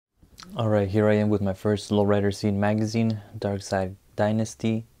Alright, here I am with my first Lowrider scene magazine, Darkside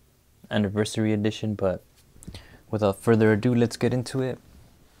Dynasty Anniversary Edition, but without further ado, let's get into it.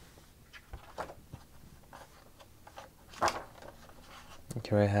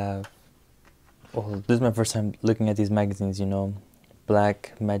 Here I have, well, this is my first time looking at these magazines, you know,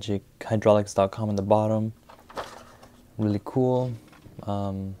 blackmagichydraulics.com on the bottom, really cool,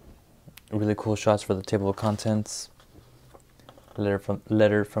 really cool shots for the table of contents,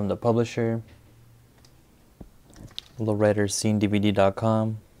 letter from the publisher,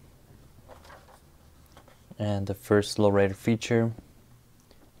 lowriderscenedvd.com, and the first Lowrider feature,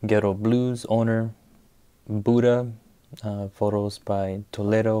 Ghetto Blues owner Buddha, photos by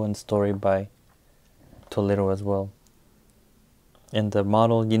Toledo and story by Toledo as well. And the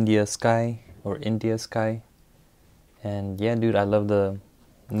model India Sky, and yeah, dude, I love the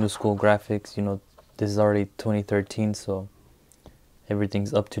new school graphics. You know, this is already 2013, so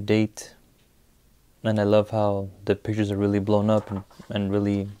everything's up to date, and I love how the pictures are really blown up and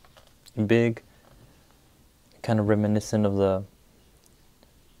really big, kind of reminiscent of the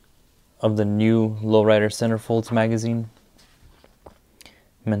new Lowrider Centerfolds magazine,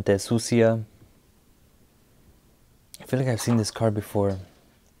 Mente Sucia. I feel like I've seen this car before.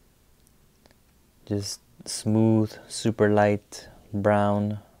 Just smooth, super light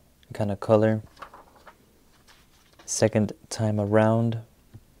brown kind of color. Second time around.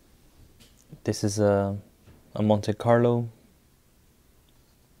 This is a Monte Carlo.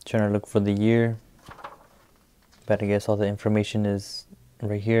 Trying to look for the year, but I guess all the information is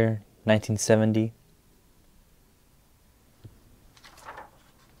right here. 1970.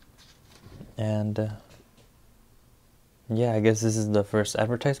 And yeah, I guess this is the first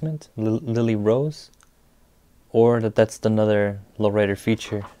advertisement, Lily Rose, or that's another Lowrider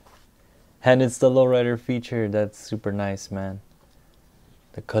feature. And it's the Lowrider feature. That's super nice, man.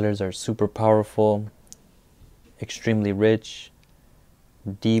 The colors are super powerful, extremely rich,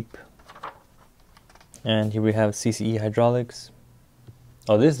 deep. And here we have CCE Hydraulics.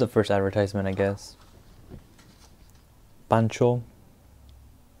 Oh, this is the first advertisement, I guess. Pancho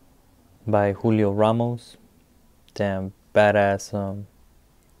by Julio Ramos. Damn, badass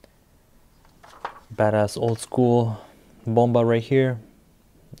old school bomba right here.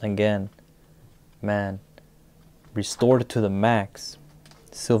 Again, man, restored to the max.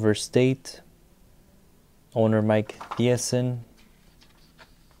 Silver State, owner Mike Thiessen.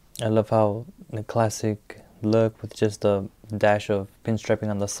 I love how the classic look with just a dash of pinstriping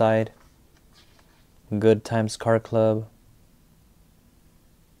on the side. Good Times Car Club,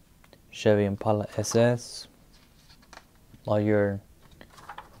 Chevy Impala SS. All your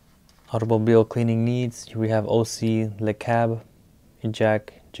automobile cleaning needs. Here we have OC Le Cab,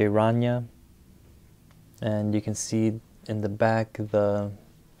 Jack J. Rania. And you can see in the back the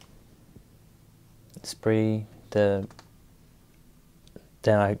spray, the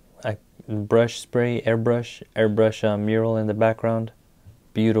brush spray, airbrush mural in the background.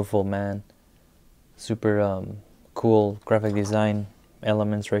 Beautiful, man. Super cool graphic design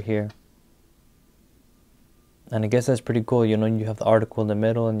elements right here. And I guess that's pretty cool. You know, you have the article in the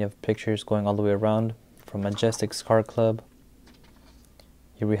middle and you have pictures going all the way around from Majestic's Car Club.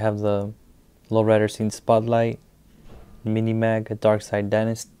 Here we have the Lowrider Scene Spotlight, Mini Mag, Darkside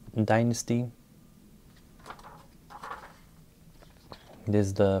Dynasty. This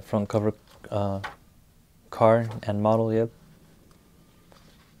is the front cover car and model, yep.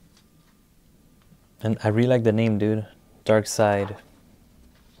 And I really like the name, dude. Darkside.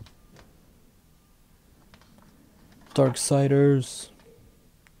 Darksiders.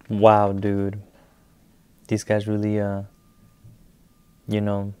 Wow, dude. These guys really, you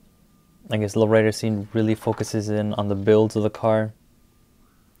know, I guess Lowrider Scene really focuses in on the builds of the car.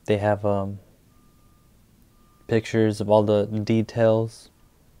 They have pictures of all the details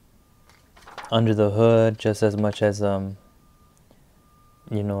under the hood, just as much as you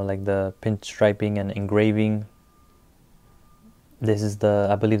know, like the pinstriping and engraving. This is the,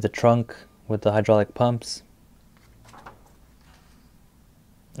 I believe, the trunk with the hydraulic pumps.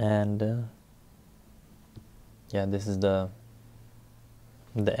 And yeah, this is the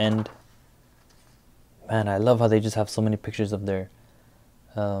end. Man, I love how they just have so many pictures of their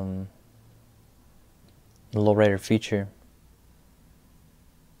Lowrider feature.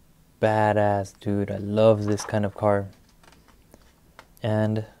 Badass, dude. I love this kind of car.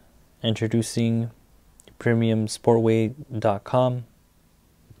 And introducing premiumsportway.com.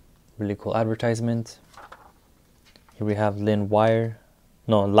 Really cool advertisement. Here we have LimeWire,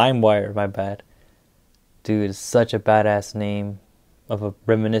 my bad. Dude, such a badass name, of a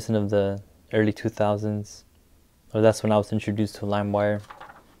reminiscent of the early 2000s. Or that's when I was introduced to LimeWire.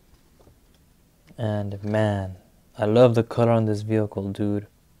 And man, I love the color on this vehicle, dude.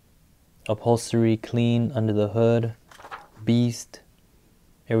 Upholstery clean under the hood. Beast.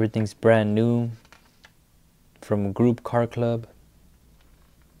 Everything's brand new. From Group Car Club.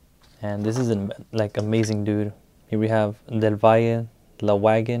 And this is like amazing, dude. Here we have Del Valle, La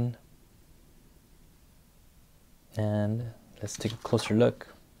Wagon. And let's take a closer look.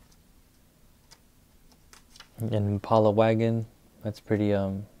 An Impala wagon. That's pretty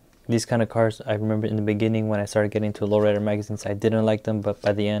these kind of cars, I remember in the beginning when I started getting into lowrider magazines, I didn't like them, but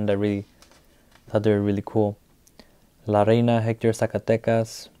by the end I really thought they were really cool. La Reina, Hector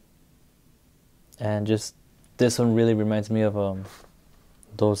Zacatecas. And just this one really reminds me of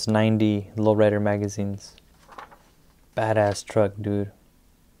those 90 lowrider magazines. Badass truck, dude.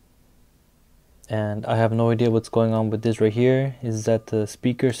 And I have no idea what's going on with this right here. Is that the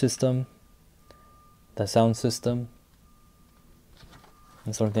speaker system? The sound system?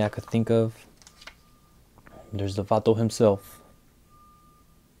 That's the only thing I could think of. There's the Vato himself.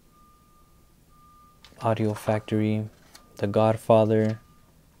 Audio Factory. The Godfather.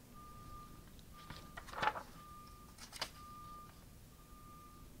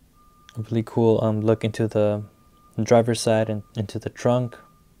 A really cool look into the driver's side and into the trunk.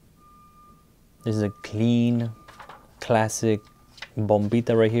 This is a clean, classic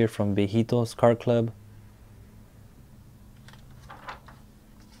bombita right here from Viejitos Car Club.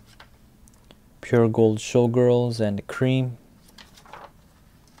 Pure Gold Showgirls and Cream.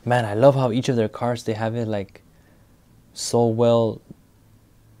 Man, I love how each of their cars, they have it like so well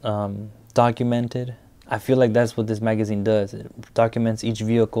documented. I feel like that's what this magazine does. It documents each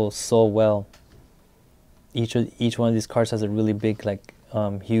vehicle so well. Each one of these cars has a really big, like,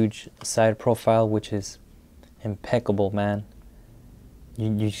 huge side profile, which is impeccable, man.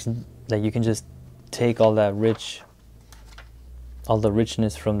 You can just take all the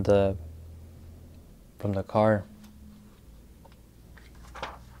richness from the car.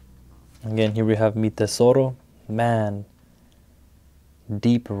 Again, here we have Mi Tesoro. Man,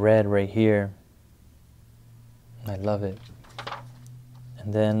 deep red right here. I love it.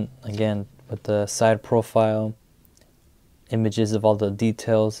 And then again, with the side profile, images of all the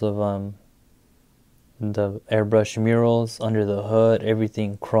details of the airbrush murals under the hood,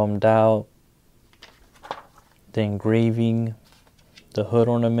 everything chromed out, the engraving, the hood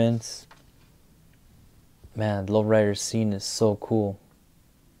ornaments. Man, lowrider scene is so cool.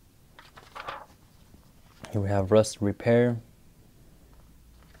 Here we have Rust Repair.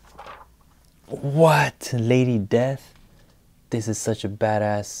 What? Lady Death? This is such a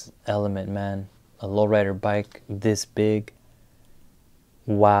badass element, man. A lowrider bike this big.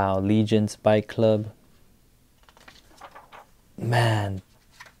 Wow, Legion's Bike Club. Man,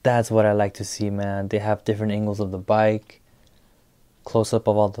 that's what I like to see, man. They have different angles of the bike. Close up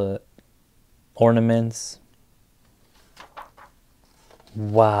of all the ornaments.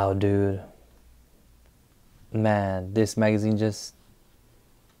 Wow, dude. Man, this magazine just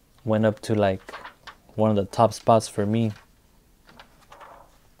went up to like one of the top spots for me.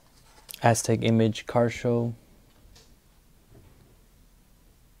 Aztec Image Car Show.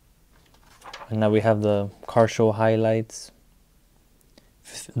 And now we have the car show highlights.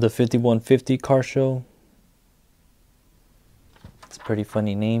 The 5150 car show. It's a pretty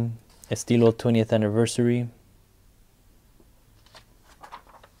funny name. Estilo 20th anniversary.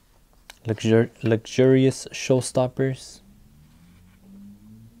 Luxurious showstoppers.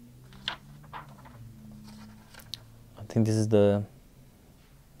 I think this is the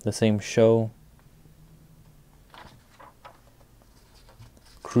same show.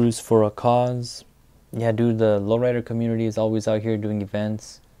 Cruise for a Cause. Yeah, dude, the lowrider community is always out here doing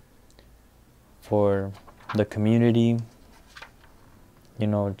events for the community. You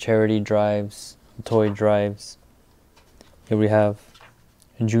know, charity drives, toy drives. Here we have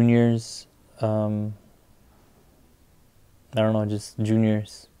juniors. I don't know, just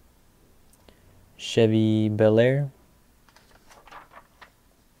juniors. Chevy Bel Air.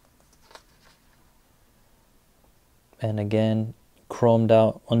 And again, chromed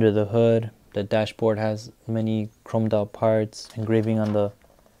out under the hood. The dashboard has many chromed out parts, engraving on the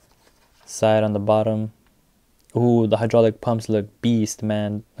side, on the bottom. Ooh, the hydraulic pumps look beast,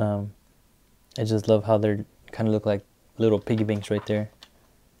 man. I just love how they're kind of look like little piggy banks right there.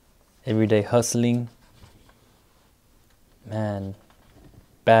 Everyday hustling. Man,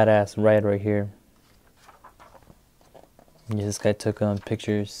 badass ride right here. Yeah, this guy took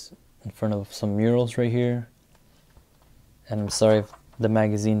pictures in front of some murals right here. And I'm sorry if the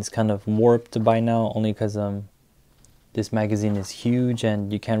magazine's kind of warped by now, only because this magazine is huge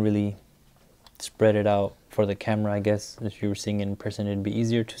and you can't really spread it out for the camera. I guess if you were seeing it in person, it'd be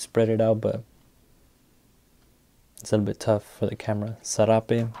easier to spread it out, but It's a little bit tough for the camera.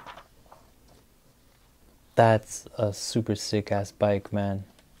 Sarape. That's a super sick ass bike, man.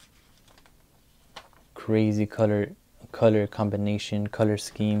 Crazy color combination, color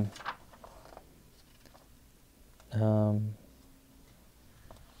scheme.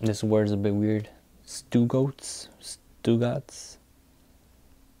 This word's a bit weird. Stugots.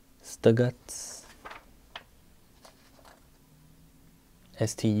 STUGTS.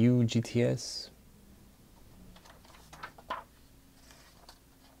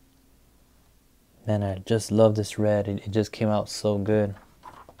 Man, I just love this red. It just came out so good.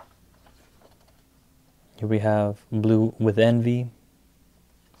 Here we have blue with envy.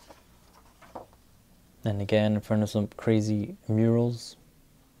 And again, in front of some crazy murals,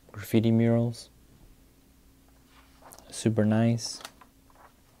 graffiti murals. Super nice.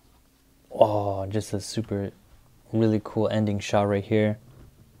 Oh, just a super, really cool ending shot right here.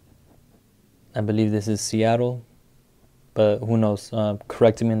 I believe this is Seattle, but who knows?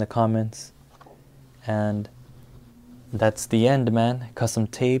 Correct me in the comments. And that's the end, man. Custom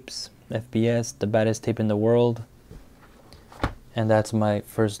tapes, FBS, the baddest tape in the world. And that's my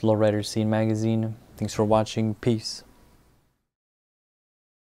first Lowrider Scene magazine. Thanks for watching. Peace.